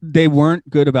 They weren't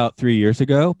good about 3 years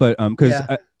ago, but because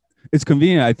it's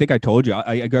convenient. I think I told you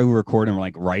I go record in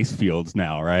like rice fields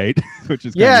now, right? Which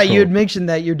is cool. You had mentioned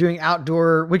that you're doing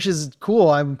outdoor, which is cool.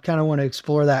 I kind of want to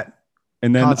explore that.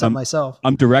 And then myself,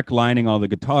 I'm direct lining all the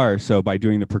guitars. So by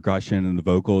doing the percussion and the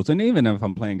vocals, and even if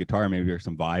I'm playing guitar, maybe there's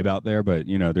some vibe out there, but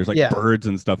there's like birds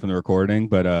and stuff in the recording,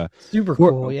 but super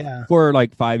cool. Yeah. For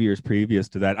like 5 years previous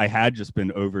to that, I had just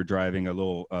been overdriving a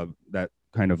little, that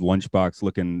kind of lunchbox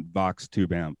looking Vox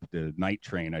tube amp, the Night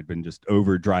Train. I'd been just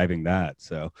overdriving that.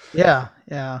 So yeah.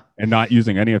 And not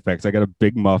using any effects. I got a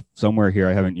big muff somewhere here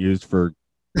I haven't used for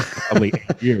probably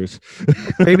 8 years.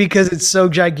 Maybe because it's so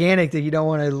gigantic that you don't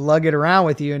want to lug it around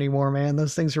with you anymore, man.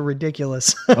 Those things are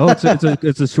ridiculous.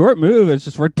 It's a short move. It's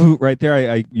just right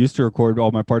there. I used to record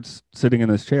all my parts sitting in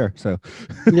this chair. So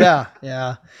yeah.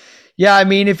 I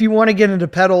mean, if you want to get into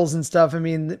pedals and stuff, I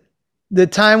mean, the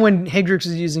time when Hendrix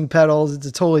was using pedals, it's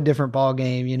a totally different ball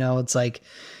game. It's like,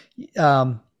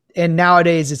 and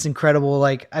nowadays it's incredible.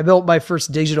 Like I built my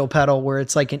first digital pedal where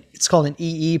it's like it's called an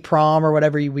EEPROM or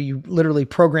whatever. You literally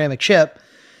program a chip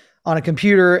on a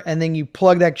computer and then you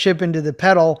plug that chip into the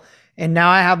pedal. And now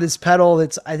I have this pedal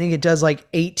I think it does like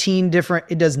 9 different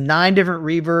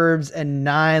reverbs and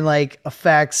 9 like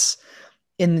effects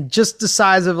in just the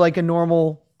size of like a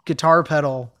normal guitar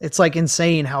pedal. It's like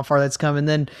insane how far that's come. And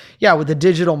then, with the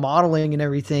digital modeling and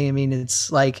everything, I mean, it's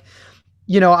like,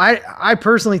 I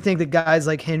personally think that guys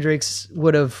like Hendrix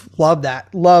would have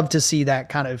loved to see that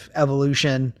kind of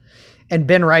evolution and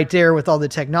been right there with all the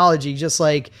technology, just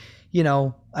like,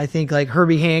 I think like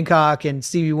Herbie Hancock and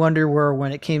Stevie Wonder were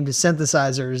when it came to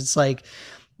synthesizers. It's like,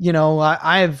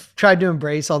 I've tried to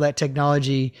embrace all that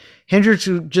technology. Hendrix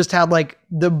just had like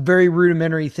the very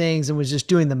rudimentary things and was just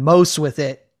doing the most with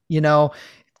it, to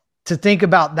think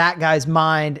about that guy's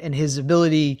mind and his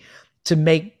ability to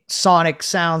make sonic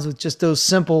sounds with just those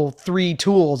simple 3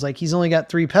 tools. Like he's only got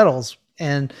 3 pedals,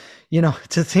 and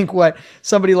to think what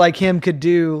somebody like him could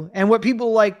do and what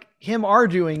people like him are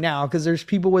doing now, because there's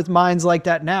people with minds like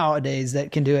that nowadays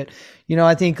that can do it.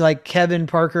 I think like Kevin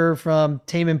Parker from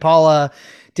Tame Impala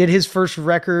did his first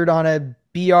record on a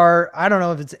BR, I don't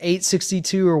know if it's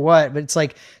 862 or what, but it's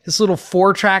like this little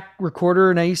 4-track recorder,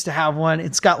 and I used to have one.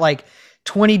 It's got like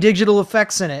 20 digital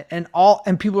effects in it, and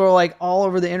people are like all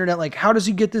over the internet, like, how does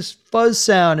he get this fuzz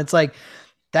sound? It's like,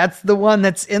 that's the one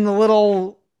that's in the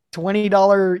little $20,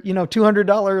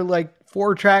 $200 like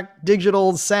 4-track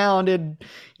digital sound. And,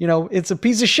 it's a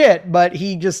piece of shit, but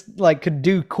he just like could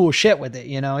do cool shit with it.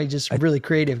 He's just a really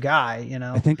creative guy,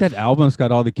 I think that album's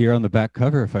got all the gear on the back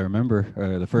cover, if I remember,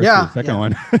 the first or the second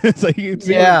one. It's like,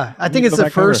 I think it's the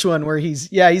first one where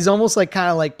he's almost like kind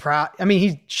of like proud. I mean,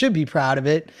 he should be proud of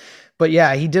it. But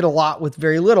he did a lot with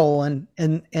very little. And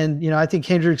I think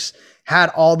Hendrix had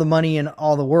all the money in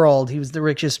all the world. He was the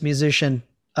richest musician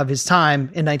of his time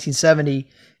in 1970.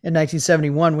 In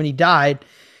 1971, when he died,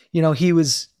 he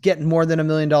was getting more than $1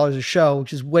 million a show,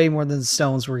 which is way more than the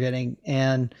Stones were getting.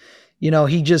 And,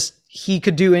 he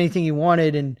could do anything he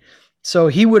wanted. And so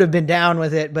he would have been down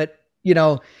with it. But,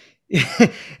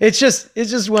 it's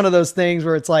just one of those things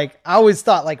where it's like, I always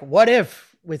thought like, what if,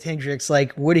 with Hendrix,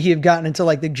 like, would he have gotten into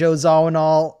like the Joe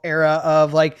Zawinul era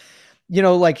of like,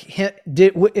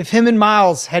 if him and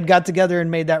Miles had got together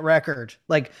and made that record,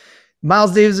 like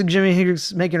Miles Davis and Jimi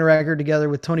Hendrix making a record together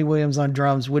with Tony Williams on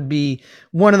drums would be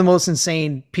one of the most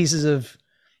insane pieces of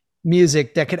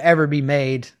music that could ever be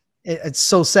made. It's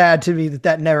so sad to me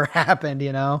that never happened,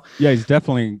 Yeah, he's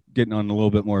definitely getting on a little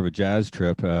bit more of a jazz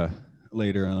trip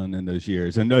later on in those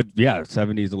years. And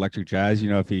 70s electric jazz,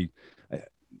 if he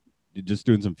just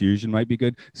doing some fusion might be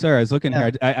good. Sorry, I was looking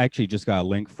here. I actually just got a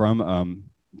link from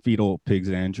Fetal Pigs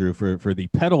Andrew for the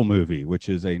Pedal Movie, which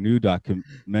is a new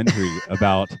documentary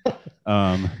about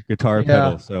guitar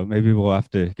pedals. So maybe we'll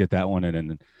have to get that one in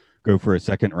and go for a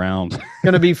second round.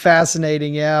 Gonna be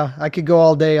fascinating. Yeah, I could go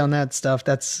all day on that stuff.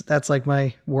 That's like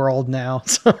my world now.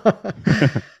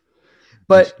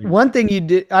 But one thing you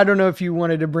did, I don't know if you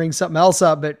wanted to bring something else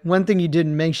up, but one thing you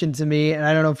didn't mention to me, and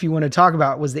I don't know if you want to talk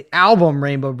about, was the album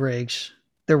Rainbow Bridge,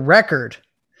 the record.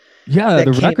 Yeah,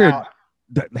 the record,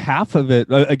 half of it,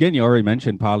 again, you already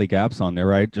mentioned Polygaps on there,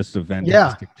 right? Just a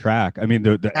fantastic track. I mean,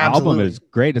 the album is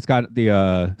great. It's got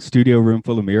the Studio Room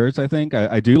Full of Mirrors, I think.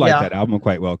 I do like that album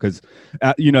quite well because,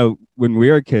 when we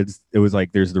were kids, it was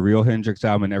like there's the real Hendrix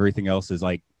album and everything else is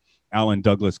like Alan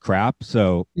Douglas crap.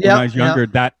 So when I was younger,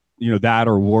 that that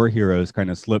or War Heroes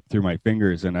kind of slipped through my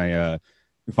fingers, and I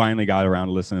finally got around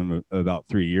to listening about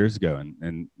 3 years ago.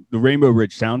 And the Rainbow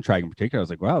Bridge soundtrack in particular, I was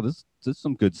like, wow, this is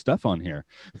some good stuff on here.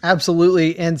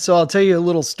 Absolutely. And so I'll tell you a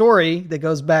little story that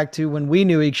goes back to when we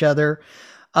knew each other.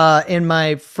 In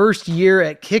my first year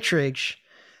at Kittredge,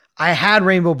 I had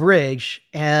Rainbow Bridge,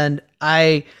 and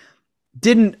I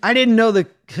didn't know the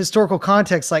historical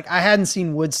context. Like, I hadn't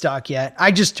seen Woodstock yet.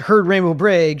 I just heard Rainbow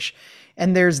Bridge,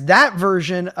 and there's that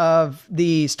version of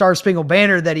the Star Spangled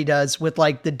Banner that he does with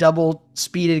like the double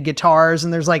speeded guitars.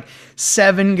 And there's like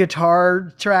 7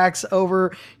 guitar tracks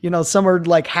over, some are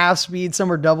like half speed,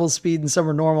 some are double speed, and some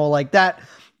are normal. Like that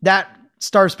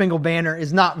Star Spangled Banner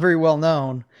is not very well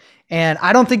known. And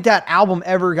I don't think that album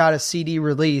ever got a CD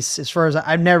release. As far as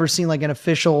I've never seen like an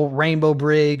official Rainbow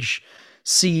Bridge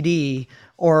CD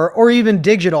or even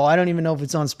digital. I don't even know if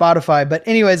it's on Spotify. But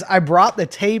anyways, I brought the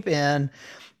tape in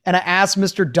and I asked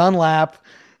Mr. Dunlap,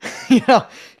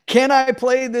 can I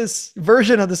play this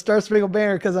version of the Star Spangled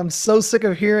Banner? Because I'm so sick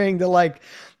of hearing the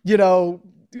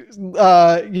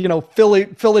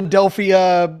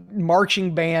Philadelphia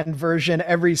marching band version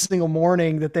every single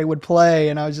morning that they would play.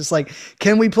 And I was just like,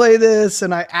 can we play this?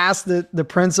 And I asked the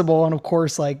principal, and of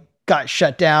course, like, got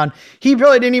shut down. He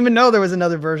probably didn't even know there was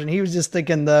another version. He was just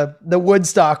thinking the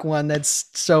Woodstock one that's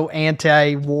so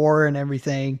anti-war and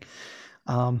everything.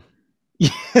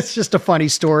 It's just a funny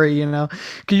story, Can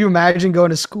you imagine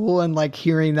going to school and like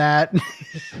hearing that?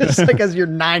 It's like as your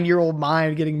 9-year-old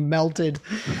mind getting melted.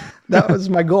 That was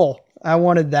my goal. I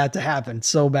wanted that to happen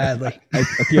so badly. I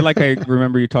feel like I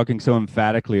remember you talking so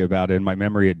emphatically about it. In my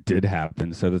memory, it did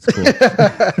happen. So that's cool.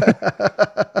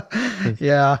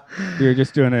 Yeah. We were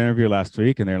just doing an interview last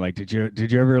week, and they're like, did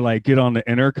you ever like get on the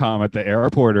intercom at the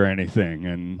airport or anything?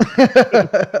 And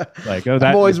like, oh,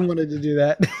 I've always wanted to do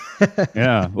that.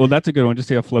 Yeah. Well, that's a good one. Just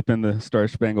see a flip in the Star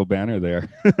Spangled Banner there.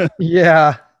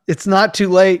 Yeah. It's not too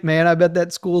late, man. I bet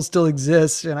that school still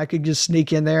exists, and I could just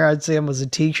sneak in there. I'd say I was a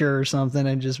teacher or something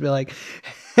and just be like,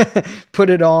 put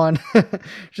it on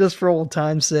just for old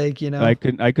time's sake, I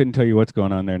couldn't tell you what's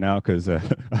going on there now because I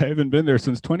haven't been there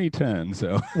since 2010.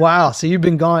 So wow. So you've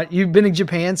been gone. You've been in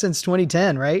Japan since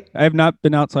 2010, right? I have not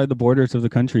been outside the borders of the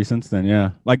country since then.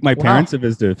 Yeah. Like my parents have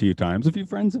visited a few times, a few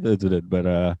friends have visited, but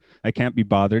I can't be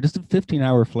bothered. Just a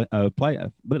 15-hour flame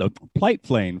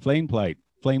flight.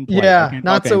 Yeah,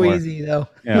 not so easy though.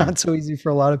 Yeah. Not so easy for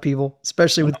a lot of people,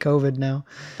 especially with COVID now.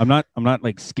 I'm not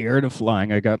like scared of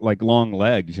flying. I got like long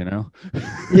legs,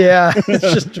 Yeah,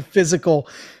 it's just a physical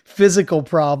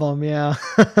problem. Yeah.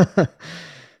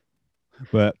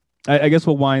 But I guess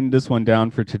we'll wind this one down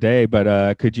for today.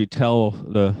 But could you tell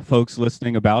the folks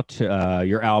listening about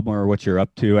your album or what you're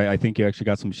up to? I think you actually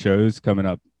got some shows coming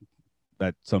up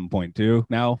at some point too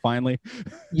now, finally.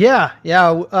 Yeah.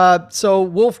 So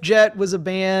Wolf Jet was a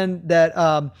band that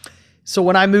so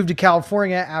when I moved to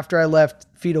California after I left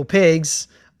Fetal Pigs,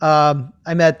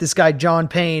 I met this guy John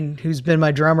Payne, who's been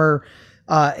my drummer,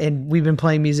 and we've been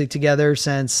playing music together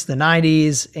since the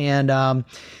 90s. And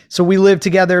so we lived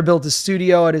together, built a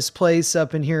studio at his place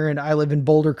up in here, and I live in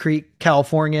Boulder Creek,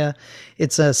 California.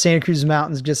 It's Santa Cruz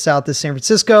Mountains just south of San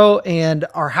Francisco, and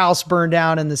our house burned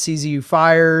down in the CZU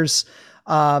fires,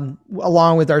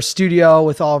 along with our studio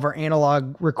with all of our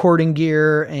analog recording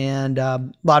gear and a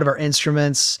lot of our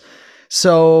instruments.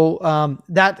 So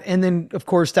and then of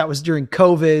course that was during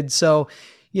COVID. So,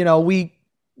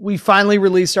 we finally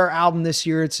released our album this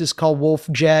year. It's just called Wolf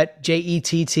Jet,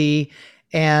 Jett.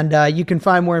 And you can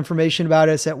find more information about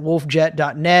us at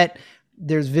wolfjet.net.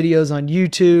 There's videos on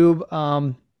YouTube.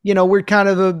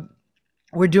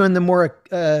 We're doing the more,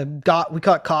 we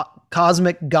call it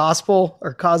cosmic gospel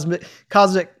or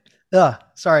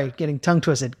getting tongue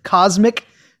twisted, cosmic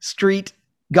street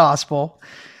gospel.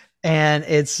 And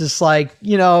it's just like,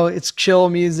 it's chill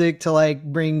music to like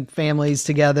bring families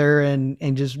together and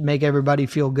just make everybody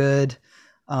feel good.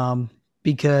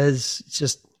 Because it's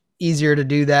just easier to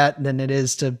do that than it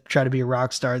is to try to be a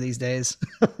rock star these days.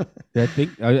 I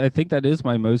think that is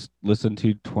my most listened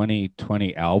to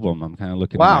 2020 album. I'm kind of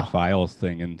looking at my files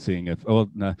thing and seeing if no.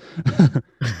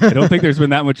 I don't think there's been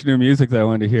that much new music that I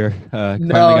wanted to hear.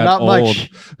 No, not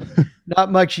much.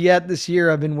 Not much yet this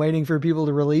year. I've been waiting for people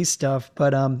to release stuff,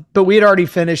 but we had already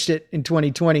finished it in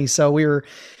 2020, so we were,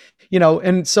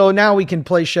 and so now we can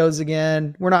play shows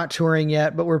again. We're not touring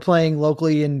yet, but we're playing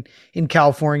locally in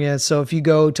California. So if you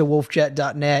go to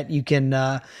wolfjet.net, you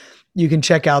can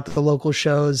check out the local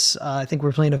shows. I think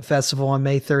we're playing a festival on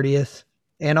May 30th.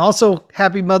 And also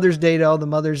happy Mother's Day to all the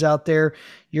mothers out there.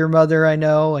 Your mother, I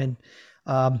know. And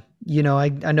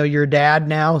I know you're a dad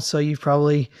now, so you've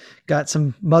probably got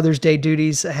some Mother's Day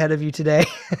duties ahead of you today.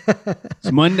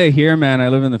 It's Monday here, man. I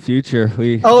live in the future.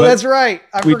 That's right.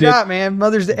 I forgot, man.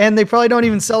 Mother's Day, and they probably don't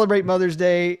even celebrate Mother's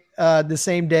Day the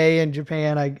same day in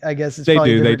Japan. I guess it's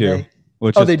probably a different day.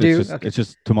 Well, they do. It's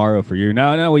just tomorrow for you.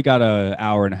 No, we got an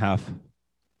hour and a half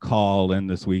call in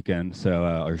this weekend, so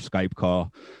or Skype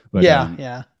call. But,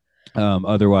 yeah.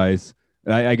 Otherwise,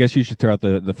 I guess you should throw out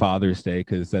the Father's Day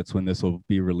because that's when this will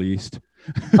be released.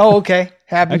 Oh, okay.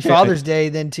 Happy Father's Day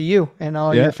then to you and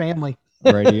all your family.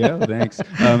 Radio, thanks.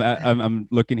 I'm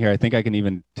looking here. I think I can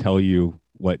even tell you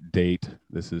what date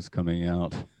this is coming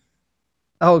out.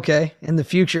 Oh, okay. In the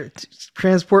future.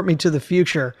 Transport me to the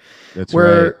future. That's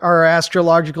where right. our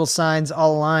astrological signs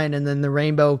all align, and then the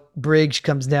rainbow bridge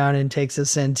comes down and takes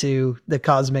us into the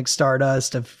cosmic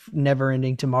stardust of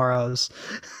never-ending tomorrows.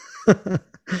 Did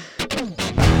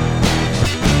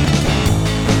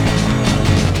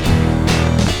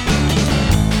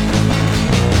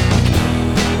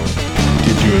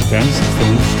you advance the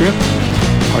film strip?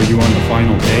 Are you on the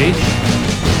final page?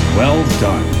 Well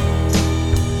done.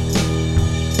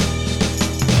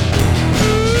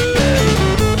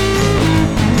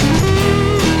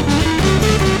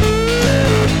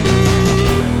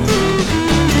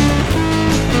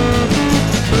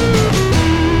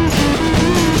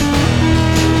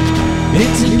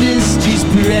 It's a mystery's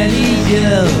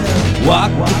perennial.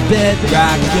 Walk the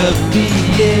bedrock of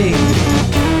being.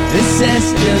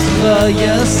 Assess just for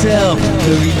yourself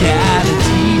the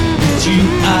reality that you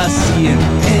are seeing,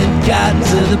 and got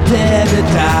to the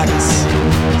paradox.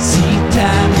 See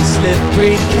time to slip,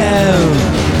 break out.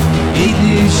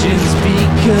 Illusions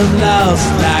become lost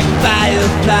like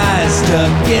fireflies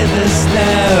stuck in the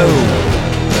snow.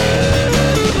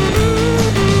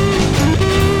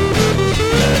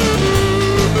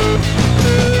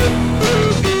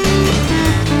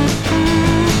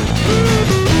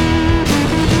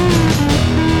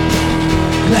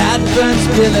 Cloud fronts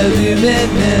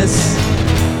bioluminesce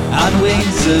on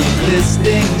wings of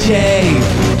glistening jade,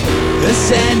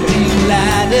 ascending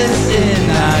ladders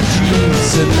in our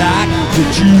dreams, unlock the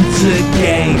truths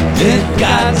again. And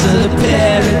got to the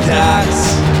paradox.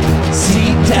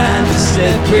 See time to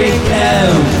separate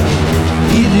out.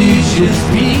 Illusions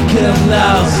become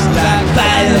lost like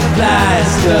fireflies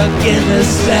stuck in the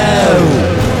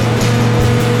snow.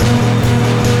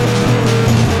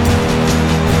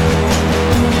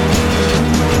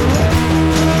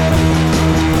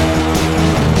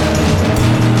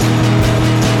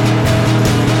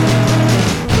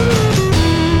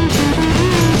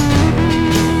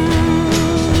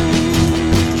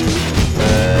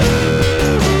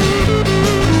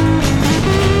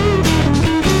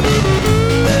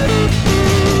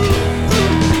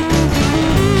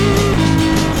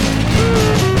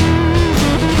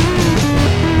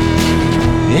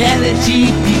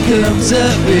 Energy becomes a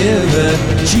river,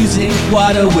 choosing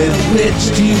water with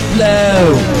which to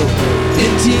flow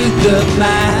into the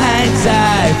mind's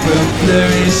eye. From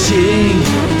flourishing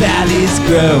valleys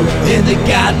grow in the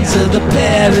gardens of the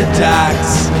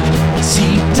paradox.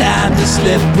 See time to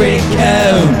slip, break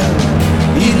out.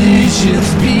 Illusions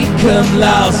become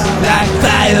lost like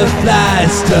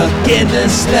fireflies stuck in the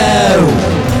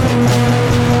snow.